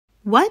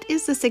What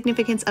is the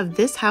significance of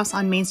this house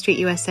on Main Street,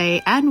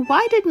 USA, and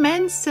why did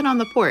men sit on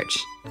the porch?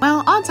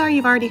 Well, odds are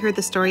you've already heard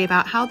the story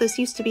about how this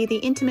used to be the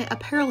intimate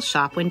apparel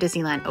shop when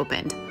Disneyland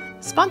opened.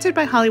 Sponsored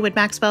by Hollywood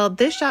Maxwell,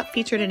 this shop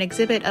featured an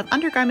exhibit of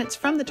undergarments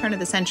from the turn of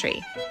the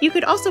century. You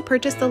could also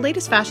purchase the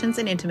latest fashions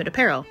in intimate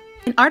apparel.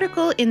 An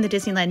article in the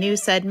Disneyland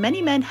News said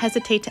many men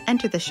hesitate to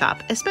enter the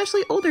shop,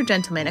 especially older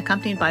gentlemen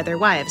accompanied by their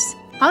wives.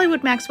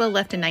 Hollywood Maxwell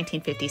left in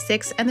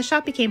 1956, and the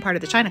shop became part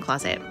of the China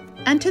Closet.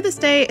 And to this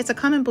day, it's a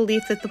common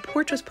belief that the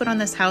porch was put on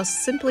this house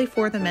simply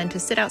for the men to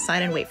sit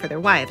outside and wait for their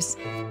wives.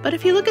 But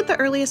if you look at the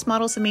earliest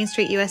models of Main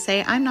Street,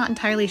 USA, I'm not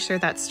entirely sure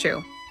that's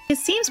true. It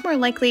seems more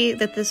likely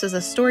that this was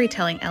a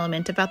storytelling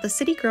element about the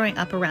city growing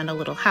up around a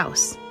little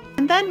house.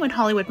 And then when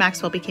Hollywood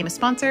Maxwell became a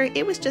sponsor,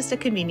 it was just a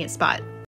convenient spot.